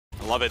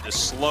Love it, the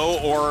slow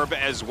orb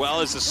as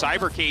well as the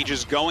cyber cage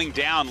is going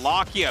down.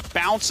 Lakia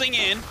bouncing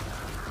in.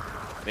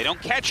 They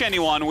don't catch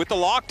anyone with the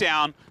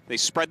lockdown. They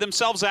spread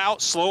themselves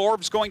out. Slow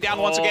orbs going down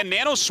once again.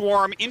 Nano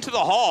Swarm into the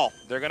hall.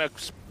 They're gonna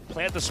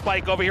plant the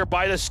spike over here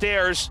by the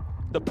stairs.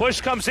 The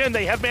push comes in.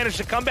 They have managed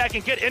to come back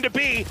and get into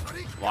B.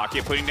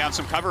 Lakia putting down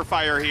some cover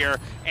fire here.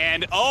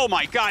 And oh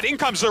my god, in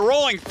comes the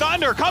Rolling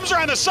Thunder. Comes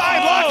around the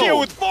side. Lakia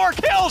with 4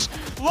 kills.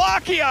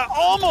 Lakia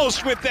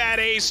almost with that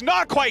ace.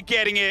 Not quite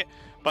getting it.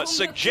 But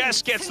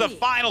Suggest gets the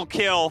final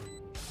kill.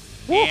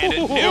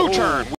 And new turn.